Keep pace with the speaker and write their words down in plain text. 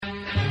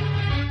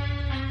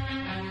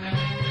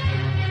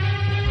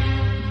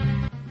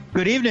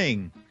Good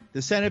evening.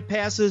 The Senate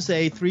passes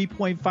a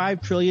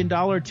 $3.5 trillion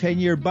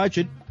 10-year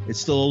budget.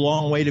 It's still a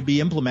long way to be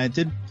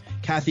implemented.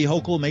 Kathy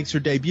Hochul makes her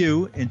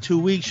debut. In 2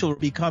 weeks, she'll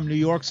become New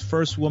York's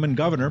first woman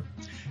governor.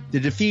 The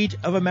defeat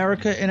of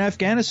America in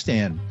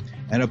Afghanistan,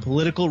 and a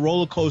political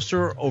roller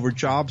coaster over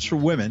jobs for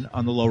women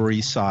on the Lower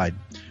East Side.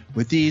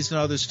 With these and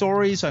other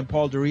stories, I'm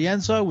Paul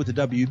DeRienzo with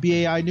the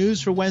WBAI News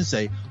for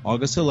Wednesday,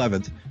 August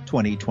 11th,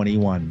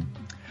 2021.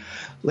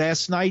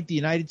 Last night, the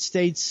United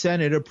States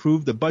Senate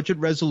approved a budget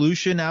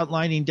resolution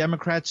outlining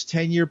Democrats'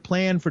 10-year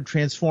plan for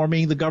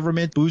transforming the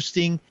government,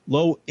 boosting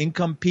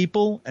low-income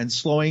people, and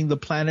slowing the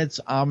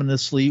planet's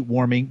ominously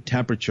warming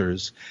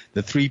temperatures.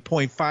 The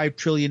 $3.5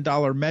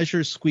 trillion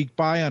measure squeaked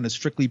by on a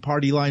strictly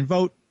party line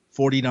vote,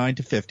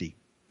 49-50.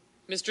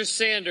 Mr.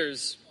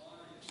 Sanders.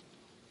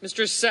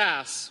 Mr.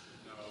 Sass.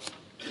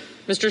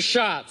 Mr.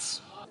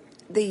 Schatz.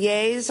 The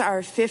yeas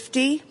are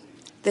 50,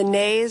 the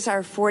nays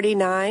are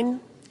 49.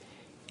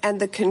 And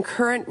the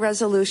concurrent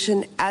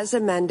resolution as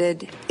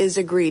amended is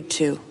agreed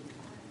to.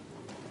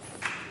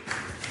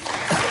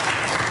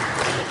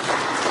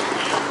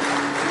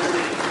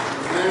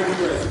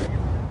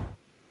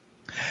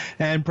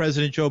 And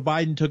President Joe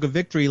Biden took a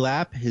victory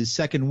lap, his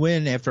second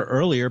win after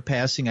earlier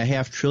passing a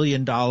 $500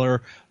 billion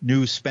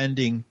new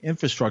spending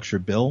infrastructure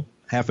bill.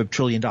 $500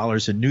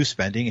 billion in new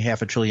spending,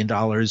 $500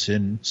 billion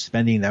in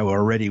spending that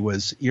already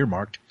was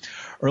earmarked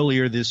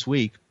earlier this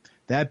week.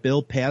 That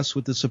bill passed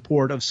with the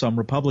support of some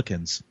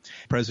Republicans.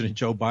 President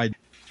Joe Biden.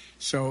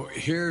 So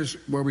here's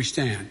where we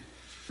stand.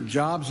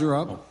 Jobs are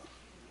up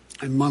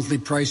and monthly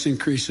price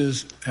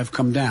increases have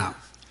come down.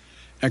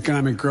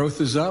 Economic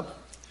growth is up,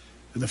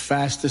 the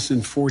fastest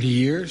in 40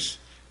 years,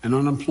 and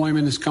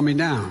unemployment is coming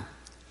down.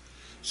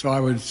 So I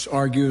would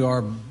argue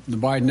the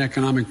Biden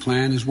economic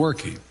plan is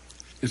working.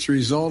 It's a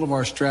result of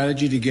our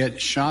strategy to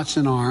get shots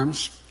in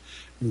arms,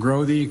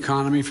 grow the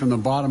economy from the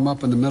bottom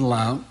up and the middle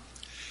out,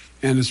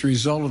 and it's a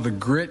result of the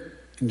grit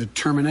and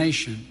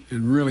determination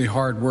and really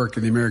hard work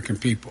of the American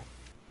people.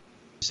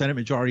 Senate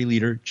Majority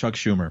Leader Chuck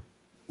Schumer.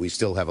 We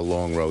still have a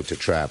long road to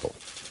travel.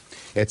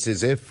 It's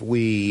as if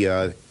we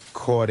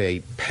caught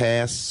a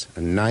pass,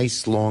 a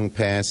nice long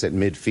pass at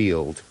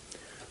midfield,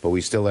 but we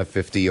still have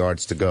 50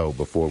 yards to go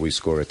before we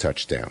score a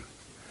touchdown.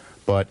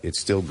 But it's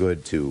still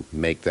good to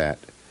make that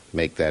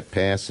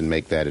pass and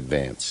make that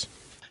advance.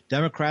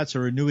 Democrats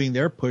are renewing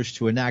their push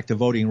to enact a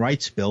voting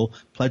rights bill,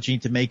 pledging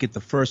to make it the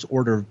first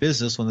order of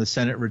business when the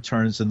Senate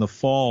returns in the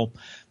fall.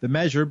 The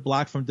measure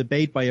blocked from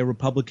debate by a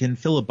Republican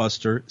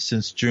filibuster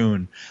since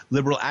June.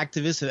 Liberal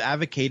activists have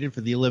advocated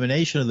for the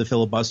elimination of the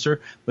filibuster,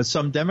 but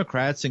some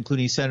Democrats,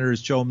 including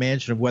Senators Joe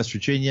Manchin of West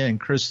Virginia and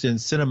Kyrsten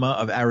Sinema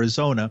of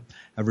Arizona,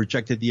 have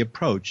rejected the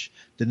approach,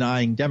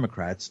 denying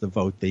Democrats the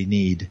vote they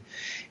need.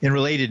 In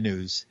related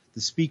news, the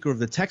Speaker of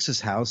the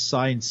Texas House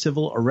signed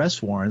civil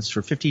arrest warrants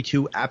for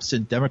 52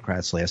 absent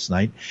Democrats last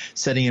night,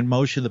 setting in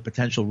motion the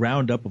potential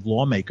roundup of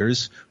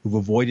lawmakers who've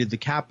avoided the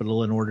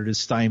Capitol in order to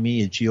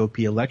stymie a GOP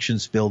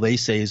elections bill they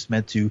say is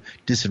meant to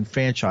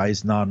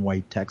disenfranchise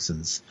non-white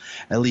Texans.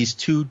 At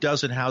least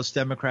 24 House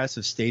Democrats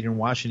have stayed in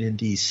Washington,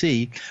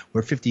 D.C.,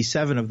 where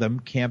 57 of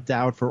them camped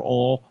out for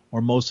all or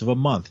most of a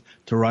month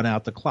to run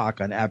out the clock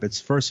on Abbott's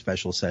first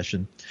special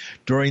session.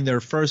 During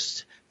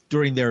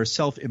their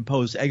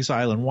self-imposed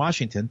exile in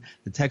Washington,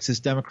 the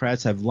Texas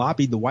Democrats have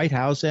lobbied the White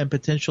House and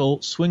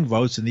potential swing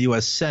votes in the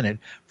U.S. Senate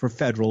for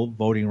federal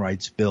voting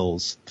rights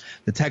bills.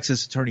 The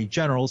Texas Attorney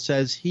General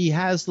says he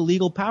has the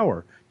legal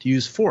power to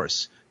use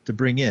force to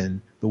bring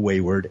in the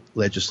wayward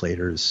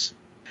legislators.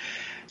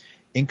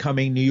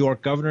 Incoming New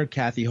York Governor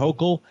Kathy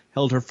Hochul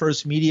held her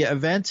first media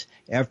event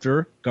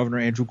after Governor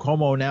Andrew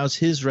Cuomo announced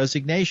his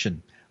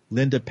resignation.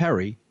 Linda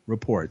Perry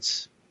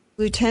reports.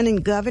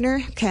 Lieutenant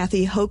Governor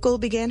Kathy Hochul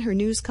began her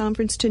news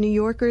conference to New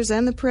Yorkers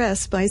and the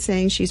press by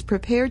saying she's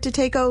prepared to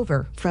take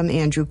over from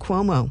Andrew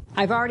Cuomo.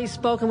 I've already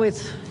spoken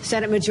with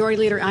Senate Majority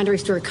Leader Andre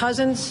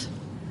Stewart-Cousins,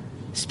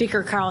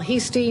 Speaker Carl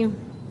Heastie,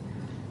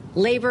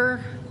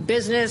 labor,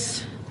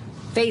 business,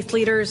 faith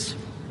leaders,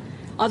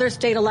 other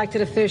state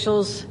elected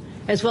officials,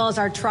 as well as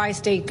our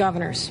tri-state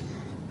governors.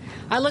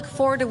 I look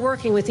forward to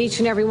working with each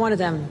and every one of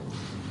them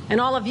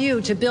and all of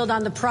you to build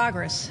on the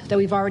progress that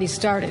we've already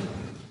started.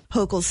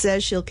 Hochul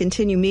says she'll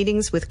continue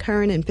meetings with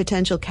current and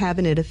potential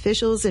cabinet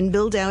officials and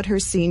build out her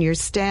senior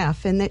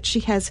staff, and that she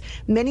has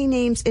many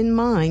names in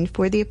mind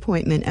for the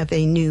appointment of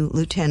a new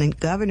lieutenant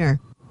governor.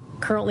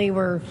 Currently,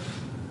 we're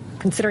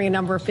considering a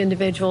number of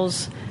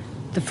individuals.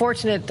 The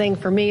fortunate thing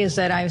for me is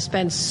that I've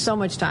spent so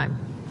much time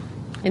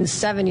in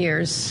 7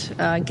 years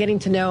getting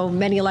to know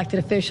many elected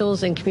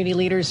officials and community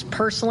leaders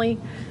personally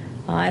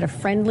at a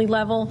friendly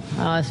level,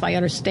 so I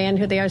understand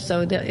who they are.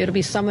 So it'll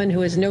be someone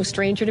who is no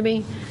stranger to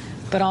me,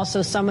 but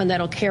also someone that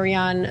will carry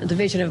on the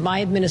vision of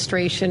my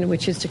administration,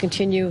 which is to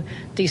continue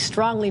these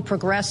strongly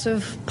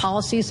progressive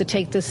policies to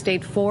take this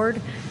state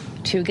forward,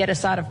 to get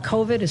us out of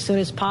COVID as soon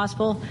as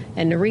possible,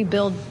 and to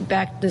rebuild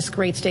back this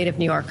great state of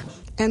New York.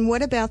 And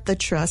what about the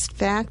trust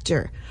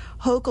factor?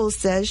 Hochul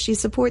says she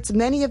supports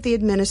many of the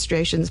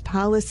administration's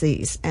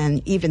policies,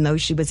 and even though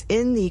she was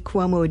in the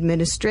Cuomo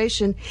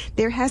administration,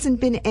 there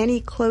hasn't been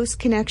any close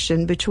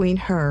connection between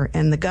her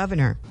and the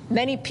governor.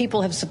 Many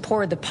people have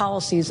supported the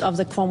policies of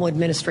the Cuomo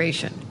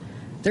administration.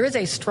 There is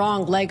a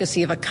strong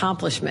legacy of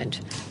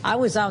accomplishment. I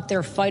was out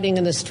there fighting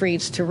in the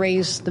streets to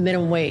raise the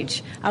minimum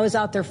wage. I was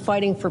out there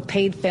fighting for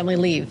paid family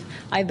leave.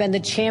 I've been the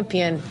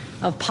champion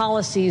of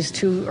policies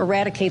to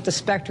eradicate the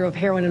specter of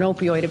heroin and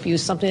opioid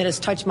abuse, something that has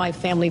touched my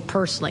family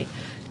personally.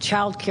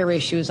 Child care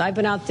issues. I've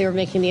been out there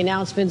making the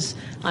announcements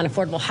on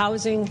affordable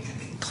housing,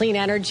 clean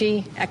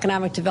energy,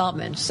 economic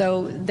development.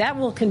 So that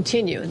will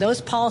continue.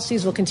 Those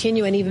policies will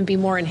continue and even be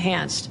more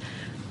enhanced.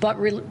 But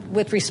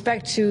with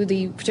respect to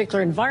the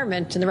particular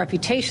environment and the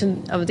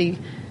reputation of the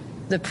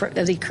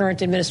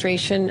current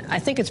administration, I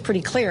think it's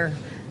pretty clear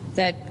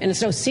that, and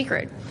it's no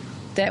secret,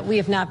 that we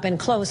have not been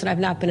close and I've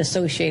not been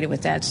associated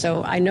with that.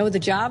 So I know the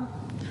job.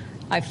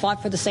 I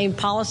fought for the same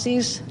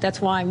policies. That's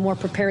why I'm more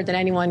prepared than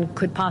anyone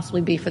could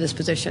possibly be for this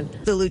position.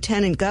 The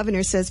lieutenant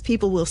governor says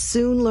people will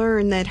soon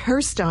learn that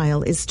her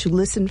style is to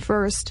listen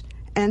first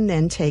and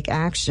then take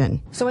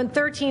action. So in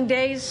 13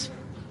 days,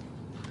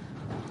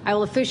 I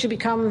will officially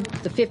become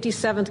the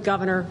 57th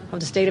governor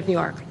of the state of New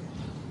York.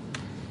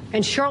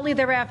 And shortly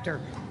thereafter,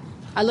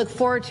 I look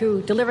forward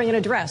to delivering an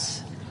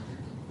address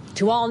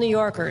to all New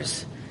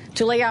Yorkers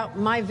to lay out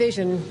my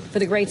vision for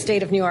the great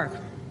state of New York.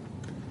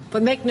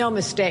 But make no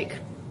mistake,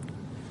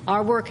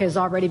 our work has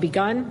already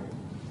begun.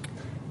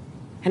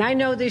 And I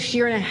know this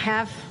year and a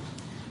half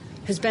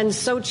has been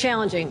so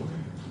challenging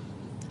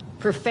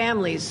for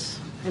families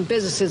and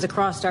businesses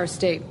across our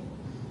state.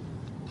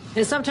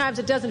 And sometimes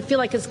it doesn't feel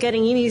like it's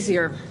getting any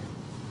easier.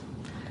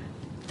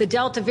 The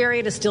Delta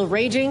variant is still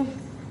raging,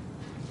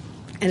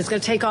 and it's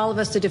going to take all of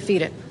us to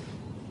defeat it.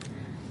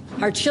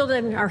 Our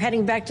children are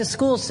heading back to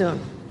school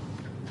soon.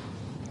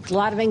 There's a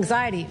lot of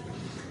anxiety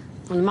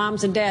from the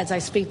moms and dads I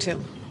speak to,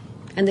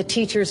 and the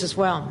teachers as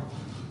well.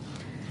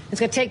 It's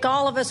going to take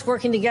all of us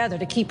working together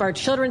to keep our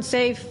children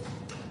safe,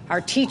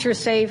 our teachers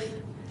safe,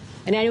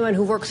 and anyone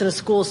who works in a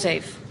school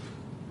safe.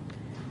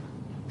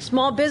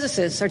 Small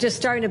businesses are just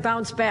starting to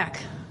bounce back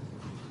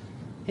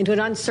into an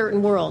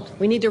uncertain world.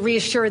 We need to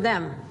reassure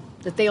them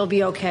that they'll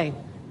be okay.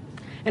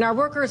 And our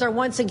workers are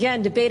once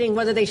again debating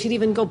whether they should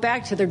even go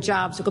back to their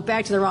jobs, or go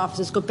back to their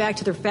offices, go back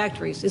to their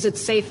factories. Is it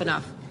safe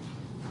enough?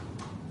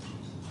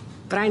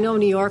 But I know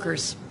New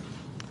Yorkers.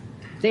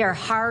 They are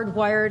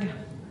hardwired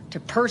to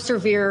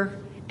persevere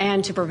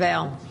and to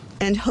prevail.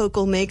 And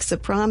Hochul makes a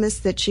promise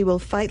that she will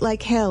fight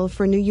like hell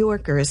for New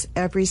Yorkers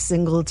every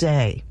single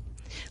day.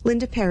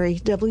 Linda Perry,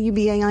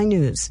 WBAI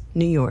News,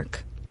 New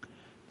York.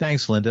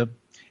 Thanks, Linda.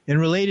 In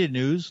related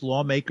news,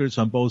 lawmakers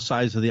on both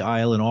sides of the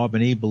aisle in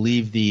Albany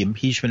believe the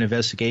impeachment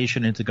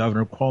investigation into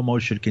Governor Cuomo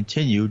should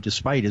continue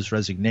despite his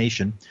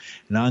resignation.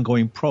 An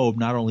ongoing probe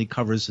not only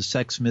covers the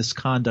sex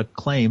misconduct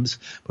claims,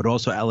 but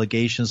also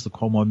allegations the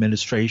Cuomo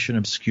administration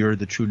obscured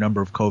the true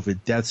number of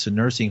COVID deaths in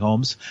nursing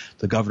homes,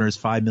 the governor's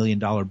 $5 million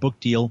book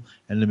deal,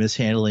 and the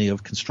mishandling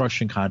of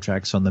construction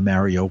contracts on the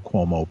Mario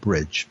Cuomo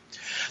Bridge.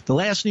 The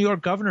last New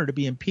York governor to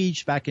be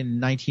impeached back in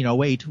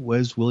 1908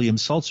 was William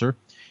Sulzer.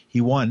 He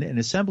won an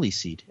assembly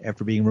seat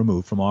after being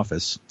removed from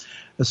office.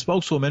 A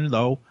spokeswoman,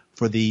 though,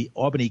 for the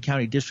Albany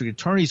County District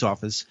Attorney's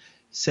Office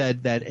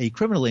said that a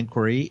criminal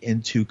inquiry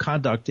into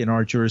conduct in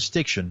our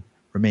jurisdiction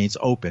remains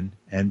open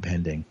and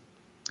pending.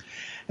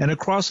 And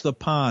across the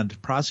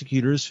pond,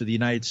 prosecutors for the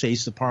United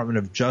States Department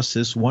of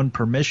Justice won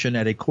permission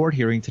at a court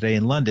hearing today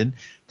in London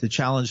to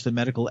challenge the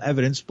medical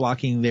evidence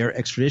blocking their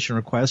extradition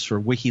request for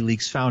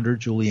WikiLeaks founder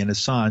Julian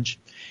Assange.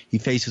 He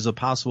faces a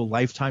possible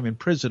lifetime in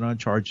prison on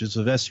charges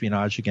of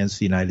espionage against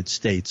the United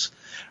States.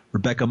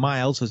 Rebecca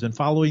Miles has been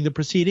following the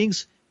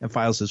proceedings and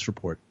files this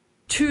report.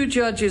 Two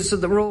judges of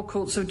the Royal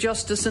Courts of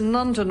Justice in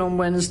London on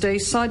Wednesday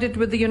sided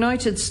with the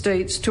United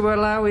States to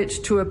allow it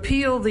to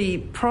appeal the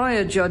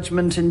prior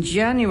judgment in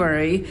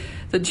January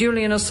that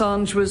Julian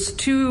Assange was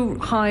too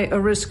high a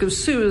risk of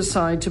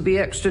suicide to be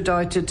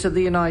extradited to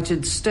the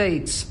United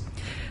States.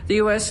 The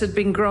US had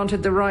been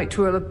granted the right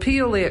to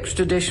appeal the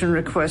extradition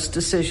request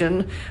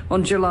decision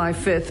on July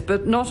 5th,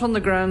 but not on the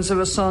grounds of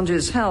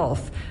Assange's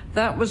health.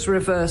 That was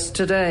reversed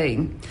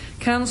today.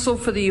 Counsel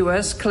for the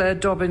US, Claire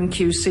Dobbin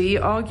QC,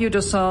 argued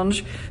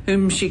Assange,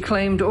 whom she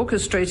claimed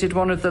orchestrated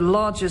one of the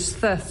largest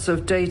thefts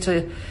of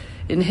data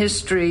in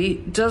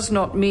history, does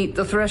not meet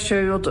the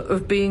threshold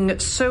of being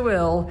so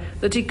ill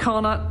that he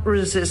cannot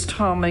resist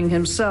harming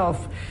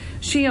himself.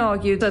 She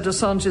argued that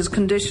Assange's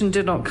condition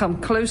did not come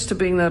close to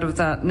being that of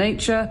that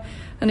nature,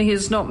 and he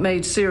has not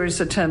made serious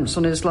attempts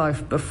on his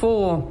life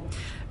before.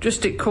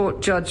 District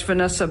Court Judge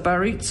Vanessa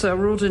Baritza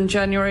ruled in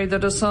January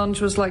that Assange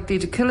was likely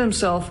to kill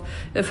himself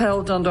if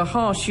held under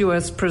harsh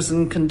US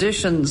prison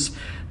conditions.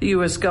 The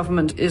US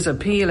government is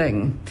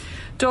appealing.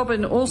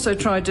 Dobbin also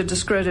tried to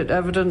discredit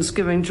evidence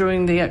given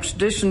during the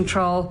extradition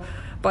trial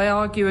by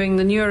arguing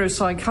the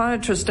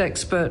neuropsychiatrist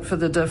expert for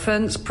the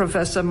defense,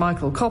 Professor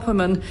Michael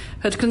Kopperman,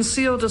 had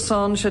concealed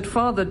Assange had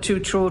fathered 2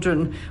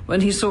 children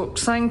when he sought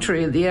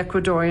sanctuary at the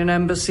Ecuadorian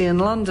embassy in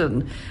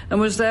London, and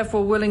was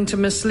therefore willing to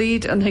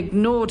mislead and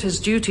ignored his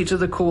duty to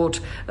the court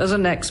as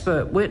an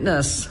expert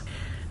witness.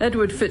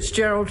 Edward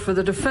Fitzgerald for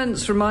the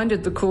defence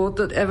reminded the court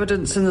that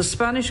evidence in the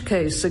Spanish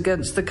case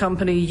against the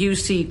company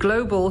UC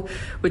Global,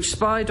 which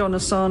spied on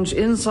Assange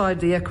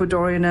inside the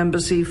Ecuadorian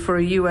embassy for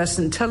a US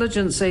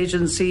intelligence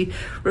agency,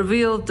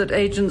 revealed that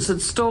agents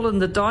had stolen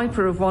the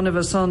diaper of one of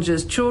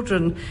Assange's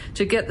children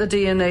to get the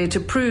DNA to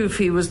prove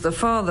he was the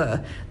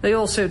father. They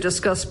also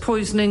discussed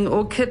poisoning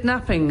or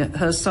kidnapping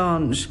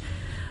Assange.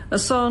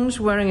 Assange,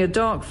 wearing a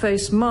dark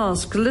face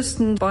mask,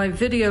 listened by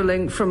video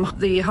link from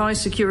the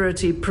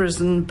high-security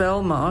prison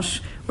Belmarsh,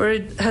 where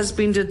it has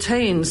been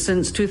detained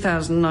since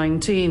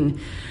 2019.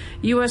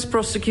 US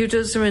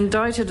prosecutors have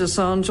indicted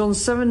Assange on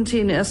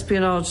 17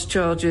 espionage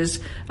charges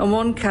and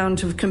 1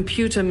 count of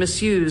computer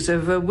misuse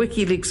over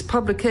WikiLeaks'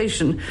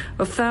 publication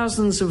of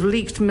thousands of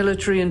leaked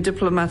military and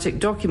diplomatic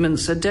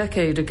documents a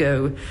decade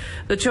ago.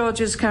 The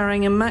charges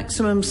carrying a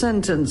maximum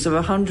sentence of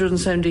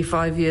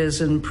 175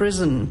 years in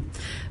prison.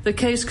 The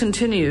case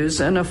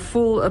continues and a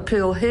full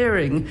appeal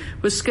hearing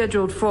was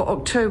scheduled for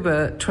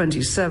October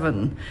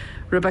 27.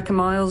 Rebecca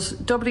Miles,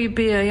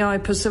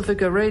 WBAI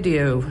Pacifica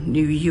Radio,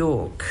 New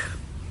York.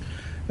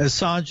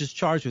 Assange is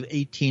charged with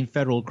 18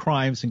 federal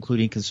crimes,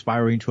 including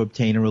conspiring to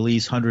obtain and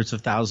release hundreds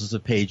of thousands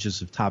of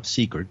pages of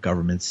top-secret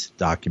government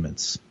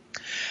documents.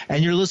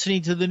 And you're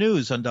listening to the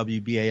news on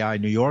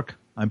WBAI New York.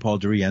 I'm Paul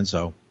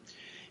DiRienzo.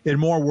 In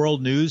more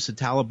world news, the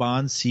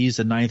Taliban seized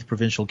the 9th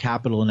provincial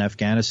capital in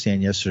Afghanistan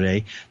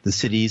yesterday. The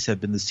cities have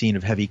been the scene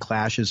of heavy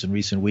clashes in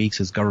recent weeks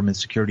as government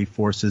security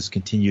forces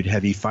continued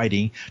heavy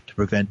fighting to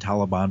prevent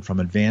Taliban from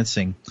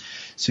advancing.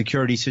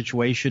 Security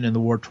situation in the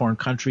war-torn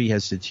country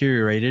has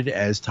deteriorated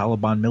as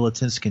Taliban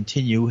militants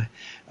continue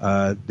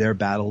their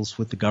battles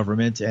with the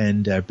government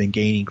and have been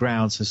gaining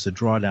ground since the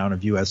drawdown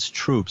of U.S.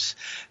 troops.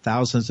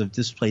 Thousands of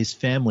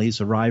displaced families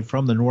arrived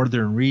from the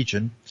northern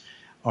region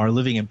are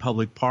living in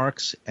public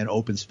parks and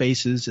open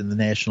spaces in the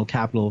national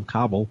capital of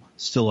Kabul,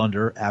 still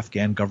under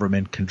Afghan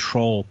government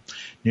control.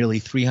 Nearly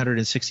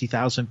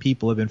 360,000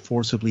 people have been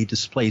forcibly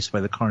displaced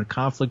by the current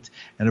conflict,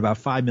 and about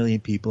 5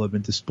 million people have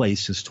been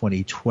displaced since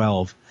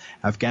 2012.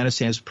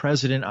 Afghanistan's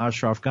President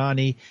Ashraf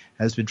Ghani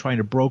has been trying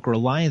to broker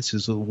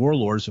alliances with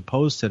warlords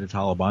opposed to the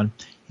Taliban.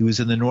 He was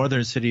in the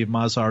northern city of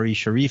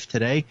Mazar-e-Sharif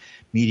today,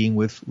 meeting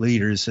with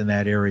leaders in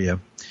that area.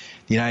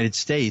 The United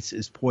States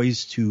is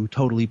poised to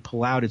totally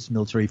pull out its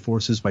military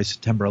forces by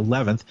September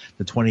 11th,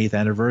 the 20th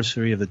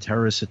anniversary of the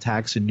terrorist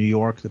attacks in New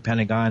York, the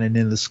Pentagon, and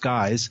in the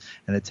skies,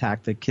 an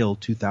attack that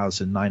killed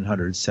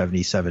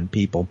 2,977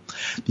 people.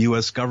 The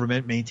U.S.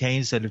 government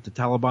maintains that if the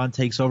Taliban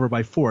takes over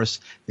by force,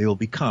 they will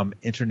become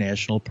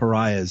international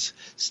pariahs.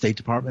 State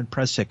Department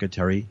Press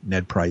Secretary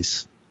Ned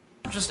Price.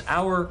 Just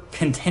our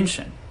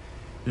contention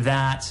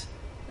that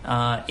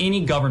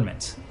any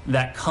government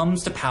that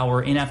comes to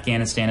power in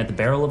Afghanistan at the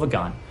barrel of a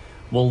gun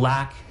will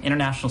lack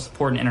international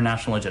support and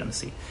international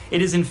legitimacy.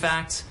 It is, in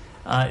fact,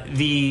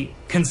 the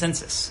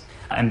consensus.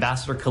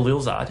 Ambassador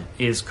Khalilzad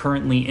is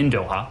currently in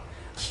Doha.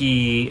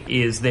 He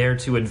is there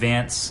to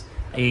advance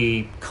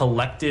a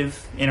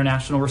collective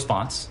international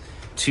response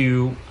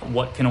to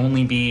what can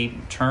only be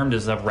termed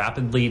as a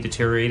rapidly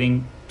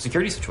deteriorating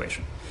security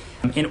situation.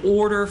 In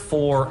order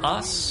for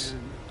us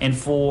and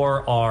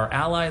for our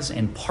allies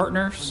and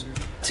partners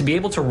to be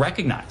able to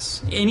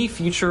recognize any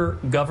future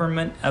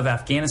government of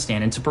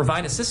Afghanistan and to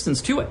provide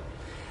assistance to it,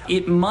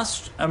 it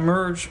must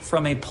emerge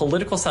from a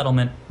political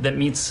settlement that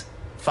meets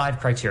 5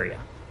 criteria.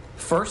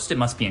 First, it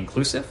must be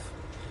inclusive.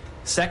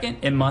 Second,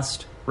 it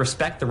must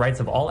respect the rights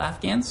of all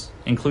Afghans,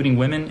 including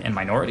women and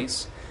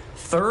minorities.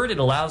 Third, it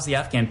allows the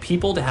Afghan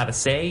people to have a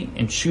say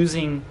in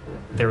choosing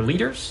their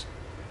leaders.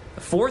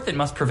 Fourth, it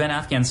must prevent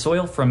Afghan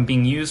soil from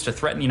being used to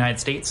threaten the United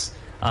States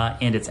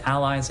and its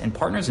allies and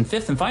partners. And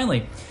fifth and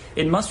finally,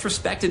 it must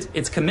respect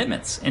its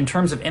commitments in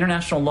terms of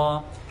international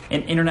law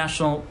and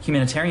international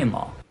humanitarian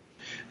law.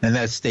 And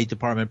that's State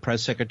Department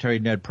Press Secretary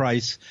Ned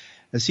Price.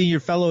 A senior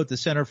fellow at the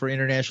Center for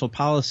International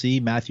Policy,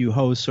 Matthew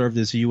Ho, served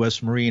as a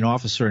U.S. Marine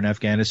officer in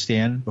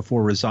Afghanistan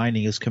before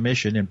resigning his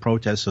commission in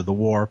protest of the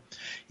war.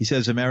 He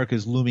says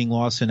America's looming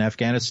loss in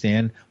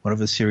Afghanistan, one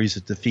of a series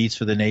of defeats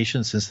for the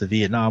nation since the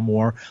Vietnam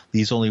War,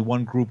 leaves only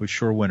one group of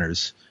sure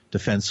winners: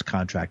 defense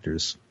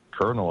contractors.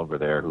 Colonel over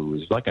there, who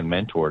was like a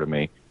mentor to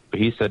me, but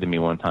he said to me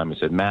one time, he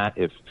said, Matt,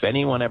 if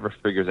anyone ever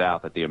figures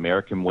out that the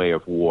American way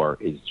of war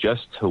is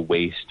just to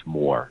waste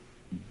more,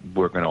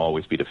 we're going to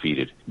always be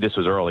defeated. This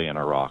was early in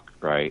Iraq,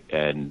 right?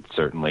 And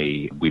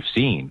certainly we've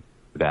seen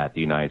that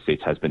the United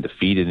States has been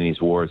defeated in these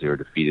wars. They were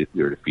defeated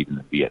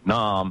in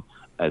Vietnam,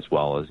 as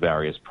well as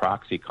various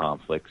proxy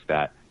conflicts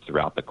that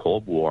throughout the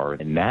Cold War.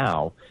 And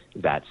now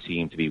that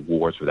seem to be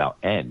wars without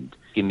end.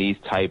 In these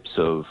types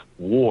of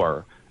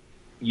war,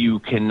 you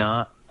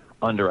cannot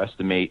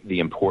underestimate the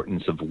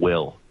importance of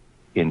will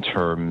in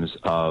terms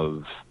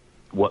of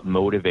what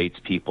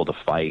motivates people to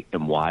fight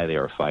and why they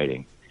are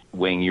fighting.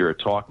 When you're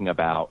talking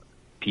about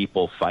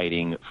people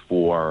fighting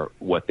for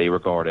what they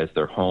regard as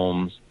their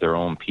homes, their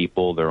own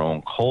people, their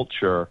own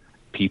culture.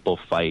 People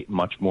fight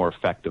much more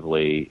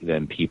effectively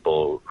than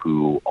people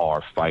who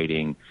are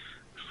fighting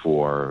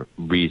for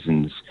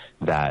reasons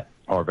that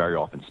are very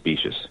often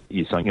specious.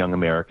 You saw young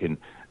American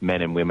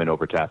men and women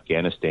over to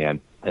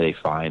Afghanistan, and they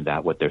find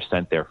that what they're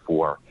sent there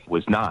for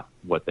was not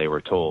what they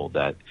were told,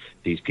 that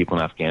these people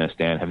in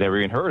Afghanistan have never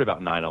even heard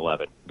about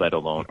 9/11, let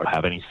alone or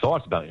have any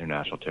thoughts about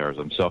international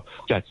terrorism. So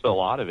that's a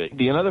lot of it.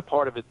 Another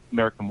part of it,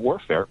 American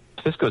warfare,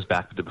 this goes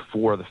back to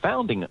before the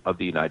founding of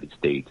the United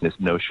States, this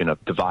notion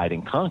of divide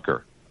and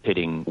conquer,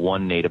 pitting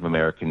one Native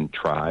American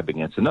tribe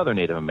against another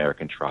Native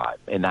American tribe.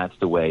 And that's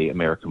the way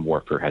American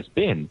warfare has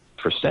been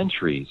for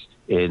centuries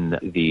in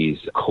these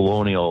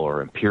colonial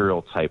or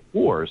imperial type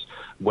wars,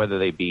 whether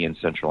they be in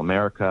Central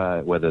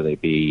America, whether they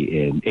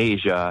be in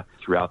Asia,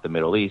 throughout the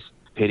Middle East,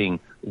 pitting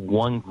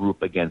one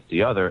group against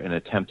the other in an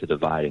attempt to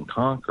divide and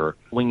conquer.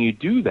 When you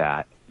do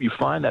that, you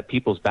find that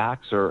people's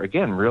backs are,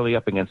 again, really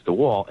up against the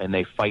wall, and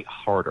they fight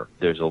harder.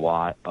 There's a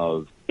lot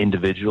of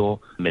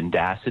individual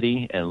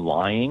mendacity and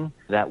lying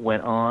that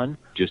went on,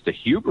 just a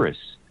hubris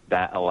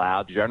that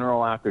allowed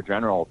general after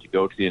general to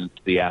go to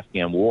the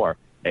Afghan war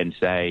and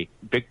say,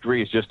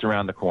 victory is just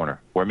around the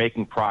corner. We're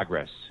making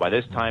progress. By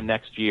this time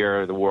next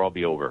year, the war will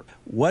be over.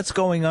 What's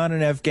going on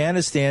in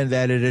Afghanistan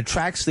that it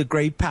attracts the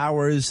great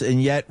powers and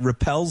yet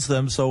repels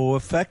them so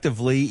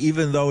effectively,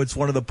 even though it's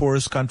one of the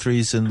poorest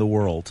countries in the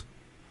world?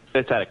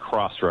 It's at a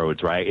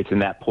crossroads, right? It's in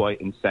that point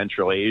in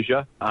Central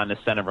Asia on the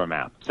center of our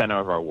map, center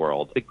of our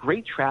world. The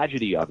great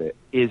tragedy of it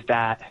is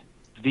that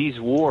these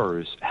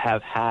wars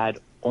have had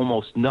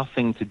almost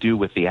nothing to do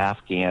with the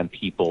Afghan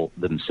people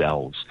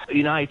themselves. The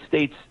United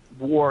States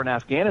war in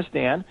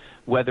Afghanistan,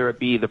 whether it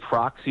be the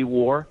proxy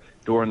war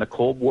during the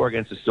Cold War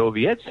against the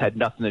Soviets, had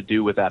nothing to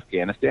do with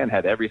Afghanistan,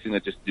 had everything to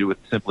just do with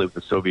simply with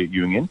the Soviet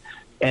Union.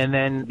 And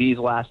then these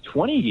last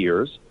 20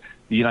 years,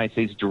 the United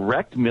States'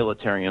 direct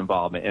military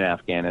involvement in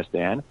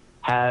Afghanistan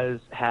has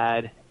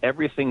had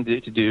everything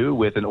to do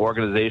with an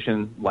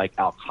organization like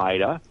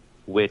Al-Qaeda,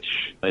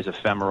 which is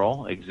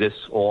ephemeral,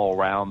 exists all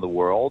around the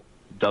world,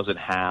 doesn't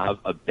have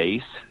a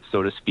base,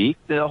 so to speak.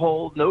 The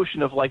whole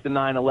notion of like the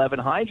 9/11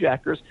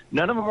 hijackers,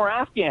 none of them were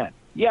Afghan.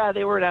 Yeah,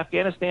 they were in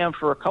Afghanistan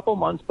for a couple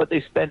months, but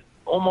they spent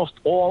almost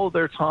all of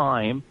their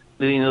time.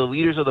 The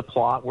leaders of the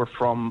plot were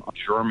from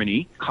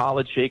Germany.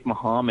 Khalid Sheikh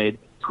Mohammed,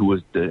 who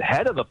was the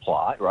head of the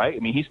plot, right? I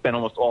mean, he spent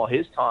almost all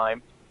his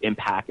time in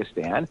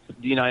Pakistan.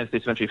 The United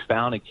States eventually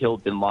found and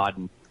killed bin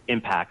Laden in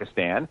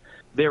Pakistan.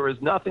 There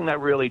was nothing that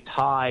really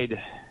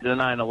tied the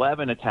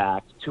 9/11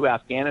 attacks to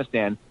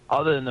Afghanistan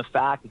other than the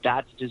fact that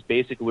that's just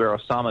basically where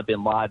Osama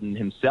bin Laden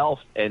himself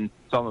and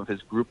some of his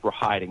group were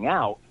hiding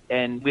out.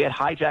 And we had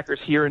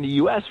hijackers here in the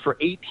U.S. for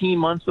 18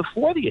 months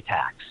before the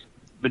attacks.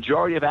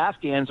 Majority of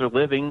Afghans are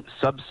living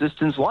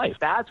subsistence life.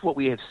 That's what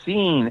we have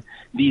seen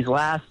these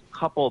last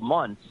couple of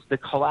months, the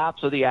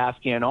collapse of the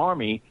Afghan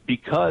army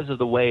because of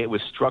the way it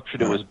was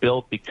structured, it was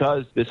built,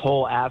 because this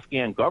whole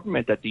Afghan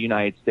government that the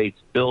United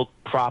States built,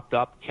 propped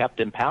up,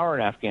 kept in power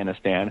in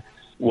Afghanistan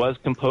was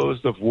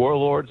composed of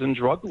warlords and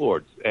drug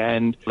lords.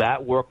 And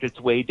that worked its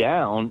way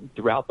down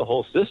throughout the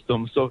whole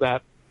system so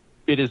that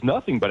it is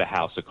nothing but a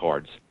house of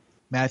cards.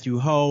 Matthew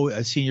Hoh,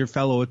 a senior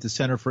fellow at the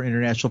Center for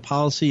International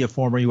Policy, a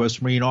former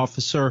U.S. Marine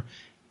officer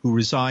who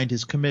resigned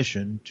his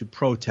commission to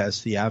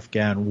protest the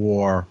Afghan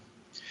war.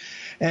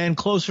 And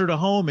closer to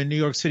home in New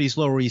York City's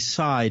Lower East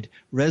Side,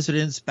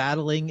 residents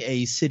battling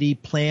a city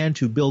plan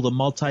to build a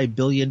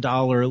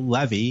multi-billion-dollar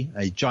levee,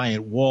 a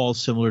giant wall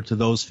similar to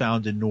those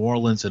found in New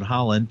Orleans and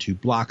Holland to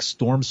block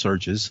storm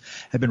surges,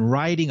 have been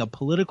riding a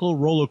political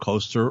roller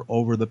coaster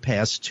over the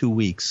past 2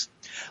 weeks.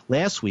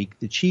 Last week,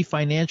 the chief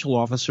financial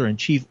officer and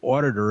chief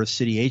auditor of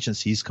city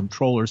agencies,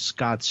 Comptroller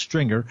Scott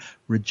Stringer,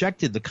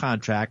 rejected the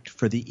contract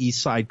for the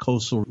East Side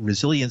Coastal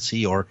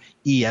Resiliency, or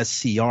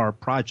ESCR,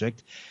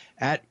 project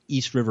at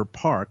East River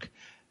Park,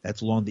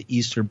 that's along the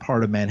eastern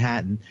part of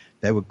Manhattan,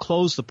 that would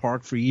close the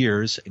park for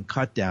years and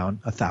cut down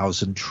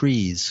 1,000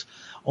 trees.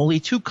 Only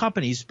 2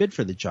 companies bid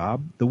for the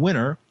job. The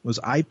winner was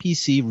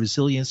IPC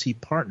Resiliency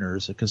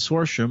Partners, a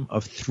consortium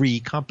of 3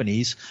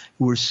 companies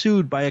who were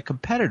sued by a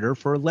competitor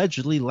for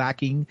allegedly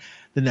lacking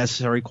the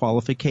necessary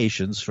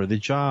qualifications for the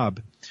job.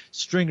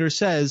 Stringer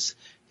says,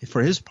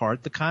 for his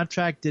part, the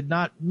contract did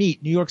not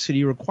meet New York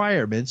City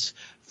requirements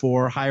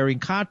for hiring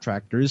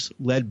contractors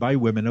led by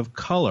women of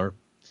color.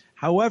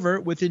 However,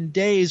 within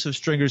days of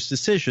Stringer's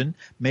decision,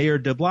 Mayor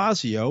de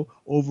Blasio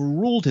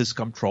overruled his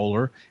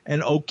comptroller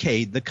and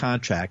okayed the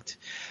contract.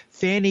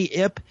 Fanny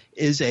Ip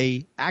is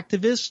an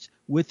activist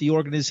with the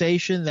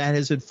organization that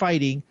has been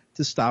fighting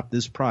to stop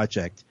this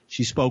project.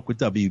 She spoke with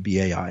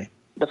WBAI.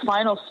 The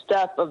final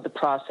step of the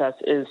process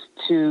is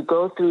to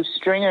go through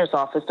Stringer's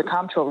office, the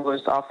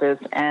comptroller's office,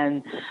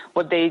 and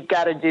what they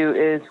got to do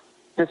is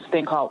this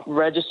thing called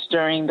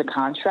registering the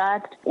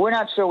contract. We're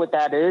not sure what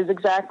that is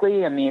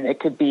exactly. I mean, it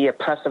could be a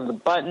press of the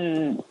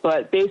button,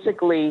 but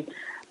basically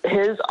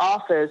his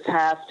office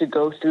has to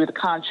go through the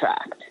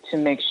contract to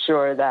make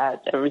sure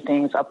that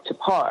everything's up to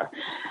par.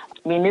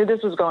 We knew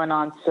this was going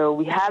on, so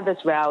we had this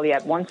rally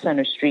at 1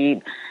 Center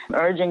Street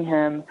urging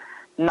him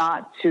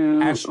not to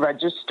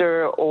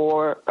register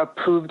or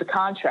approve the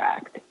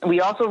contract.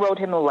 We also wrote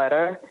him a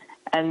letter,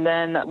 and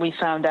then we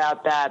found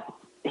out that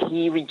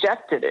he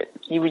rejected it.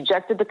 He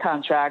rejected the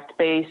contract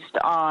based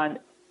on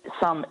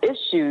some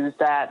issues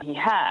that he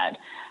had.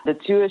 The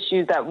two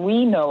issues that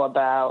we know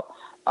about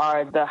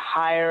are the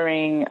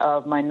hiring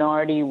of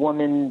minority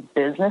women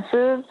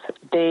businesses.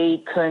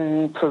 They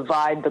couldn't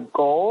provide the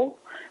goal,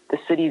 the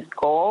city's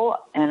goal,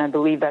 and I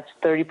believe that's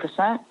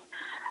 30%.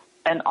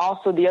 And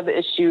also the other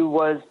issue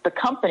was the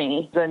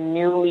company, the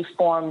newly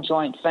formed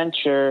joint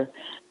venture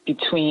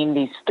between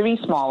these three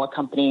smaller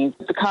companies.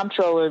 The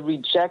comptroller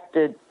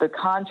rejected the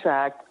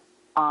contract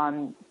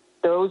on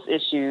those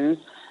issues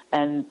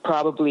and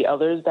probably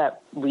others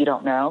that we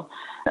don't know.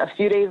 A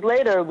few days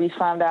later, we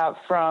found out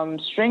from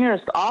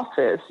Stringer's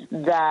office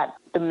that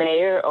the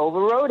mayor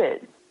overrode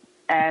it,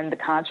 and the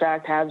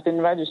contract has been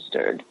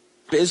registered.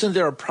 Isn't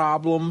there a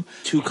problem?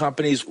 Two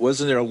companies,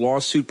 wasn't there a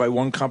lawsuit by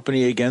one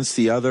company against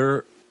the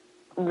other?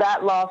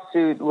 That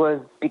lawsuit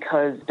was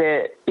because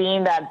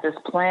being that this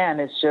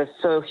plan is just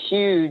so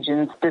huge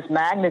and this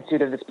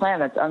magnitude of this plan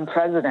that's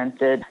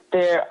unprecedented,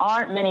 there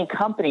aren't many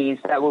companies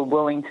that were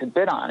willing to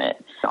bid on it.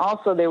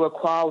 Also, there were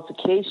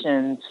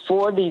qualifications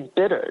for these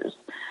bidders.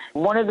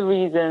 One of the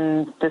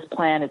reasons this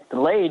plan is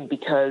delayed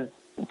because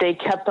they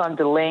kept on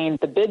delaying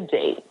the bid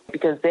date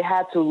because they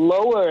had to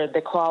lower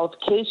the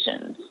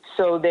qualifications.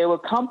 So there were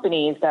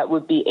companies that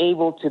would be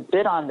able to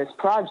bid on this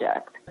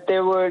project.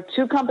 There were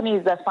two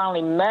companies that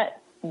finally met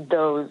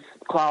those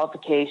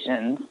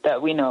qualifications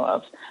that we know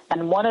of.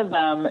 And one of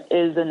them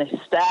is an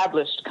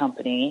established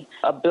company,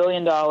 a $1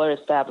 billion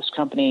established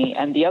company.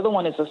 And the other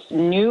one is a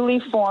newly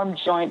formed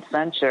joint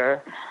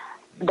venture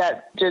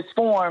that just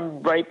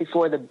formed right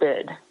before the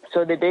bid.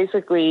 So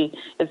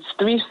it's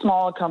three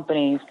smaller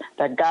companies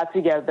that got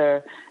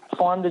together,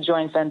 formed a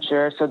joint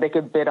venture so they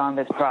could bid on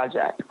this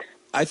project.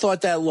 I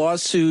thought that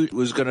lawsuit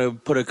was going to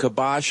put a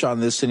kibosh on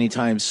this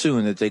anytime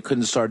soon, that they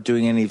couldn't start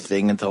doing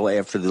anything until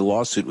after the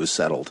lawsuit was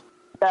settled.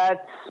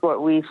 That's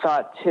what we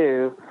thought,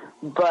 too.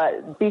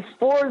 But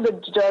before the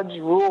judge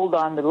ruled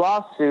on the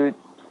lawsuit,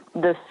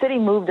 the city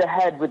moved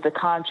ahead with the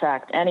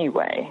contract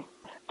anyway.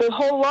 The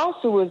whole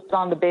lawsuit was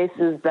on the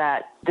basis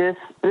that this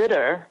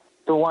bidder,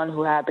 the one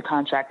who had the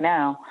contract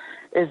now,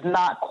 is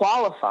not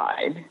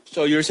qualified.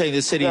 So you're saying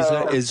the city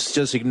is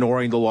just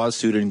ignoring the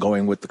lawsuit and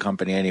going with the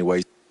company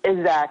anyway?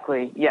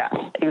 Exactly. Yeah,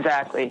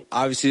 exactly.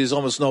 Obviously, there's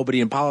almost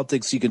nobody in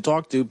politics you can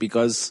talk to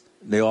because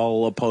they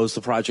all oppose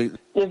the project.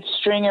 If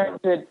Stringer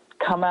could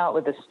come out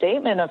with a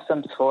statement of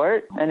some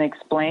sort and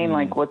explain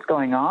what's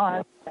going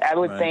on, I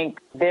would think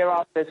their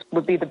office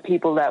would be the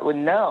people that would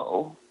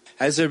know.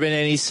 Has there been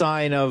any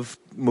sign of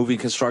moving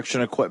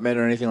construction equipment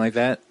or anything like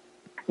that?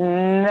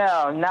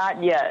 No,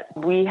 not yet.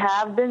 We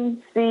have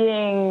been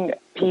seeing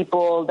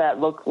people that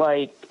look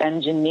like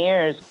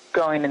engineers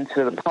going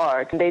into the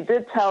park. They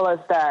did tell us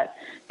that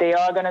they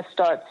are going to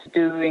start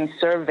doing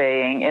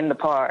surveying in the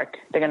park.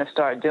 They're going to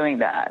start doing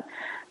that.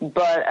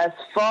 But as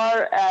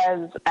far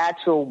as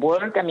actual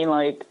work,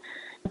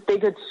 they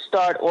could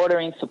start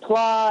ordering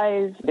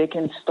supplies. They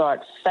can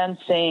start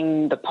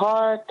fencing the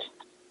park.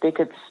 They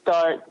could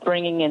start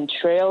bringing in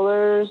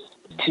trailers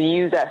to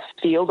use as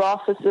field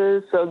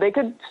offices. So they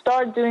could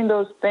start doing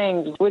those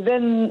things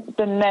within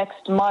the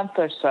next month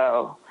or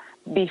so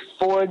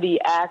before the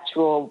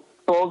actual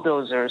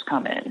bulldozers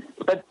come in.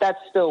 But that's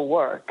still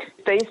work.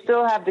 They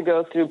still have to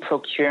go through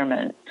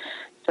procurement.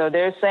 So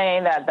they're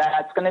saying that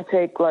that's going to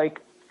take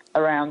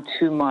around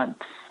 2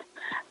 months.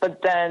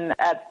 But then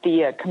at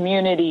the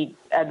community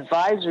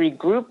advisory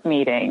group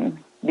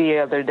meeting the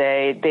other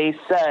day, they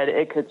said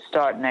it could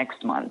start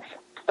next month.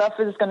 Stuff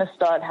is going to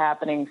start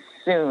happening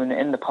soon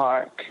in the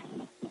park.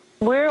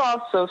 We're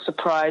also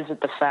surprised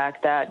at the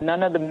fact that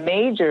none of the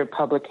major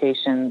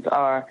publications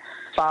are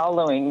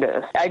following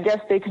this. I guess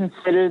they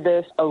consider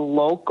this a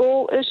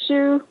local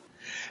issue.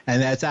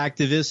 And that's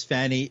activist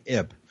Fanny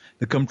Ip.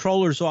 The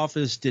comptroller's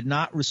office did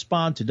not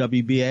respond to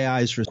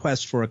WBAI's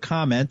request for a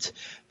comment.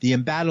 The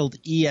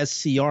embattled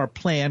ESCR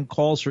plan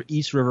calls for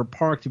East River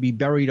Park to be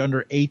buried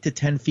under 8 to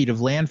 10 feet of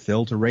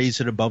landfill to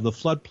raise it above the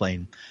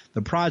floodplain.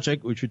 The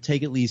project, which would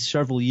take at least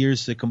several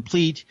years to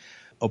complete,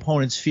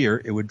 opponents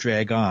fear it would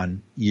drag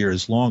on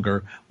years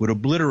longer, would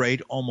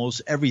obliterate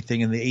almost everything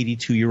in the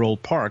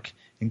 82-year-old park,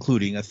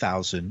 including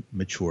 1,000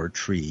 mature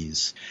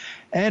trees.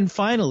 And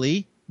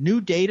finally, new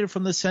data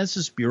from the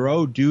Census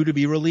Bureau, due to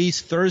be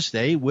released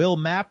Thursday, will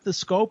map the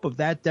scope of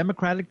that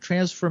democratic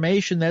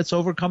transformation that's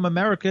overcome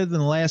America in the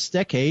last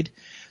decade.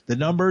 The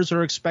numbers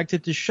are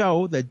expected to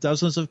show that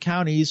dozens of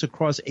counties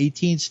across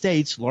 18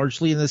 states,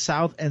 largely in the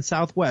South and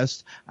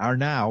Southwest, are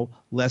now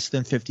less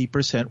than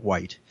 50%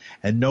 white,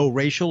 and no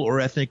racial or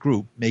ethnic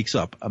group makes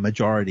up a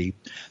majority.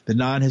 The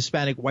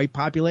non-Hispanic white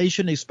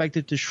population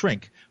expected to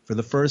shrink for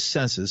the first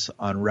census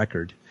on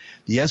record.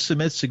 The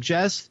estimates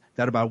suggest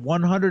that about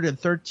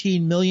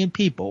 113 million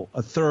people,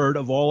 a third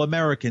of all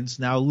Americans,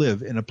 now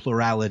live in a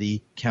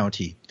plurality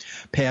county.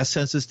 Past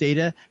census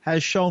data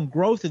has shown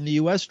growth in the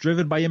U.S.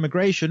 driven by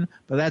immigration,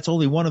 but that's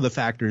only one of the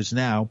factors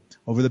now.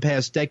 Over the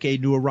past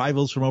decade, new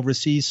arrivals from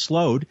overseas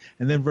slowed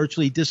and then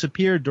virtually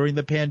disappeared during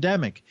the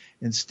pandemic.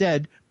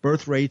 Instead,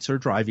 birth rates are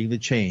driving the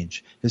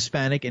change.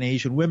 Hispanic and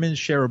Asian women's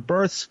share of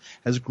births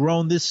has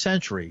grown this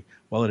century,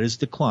 while it has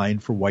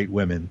declined for white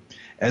women.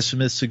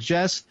 Estimates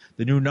suggest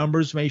the new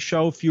numbers may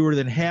show fewer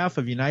than half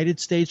of United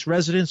States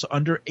residents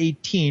under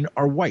 18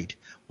 are white,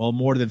 while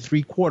more than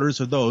 3/4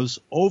 of those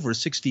over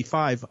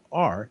 65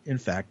 are, in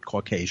fact,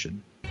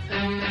 Caucasian.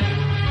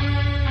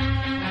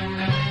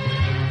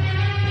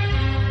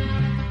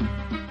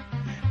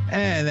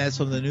 And that's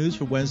on the news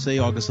for Wednesday,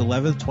 August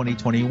 11th,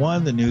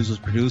 2021. The news was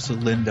produced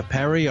with Linda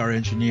Perry. Our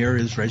engineer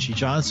is Reggie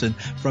Johnson.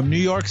 From New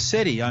York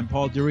City, I'm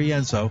Paul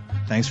DiRienzo.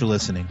 Thanks for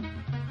listening.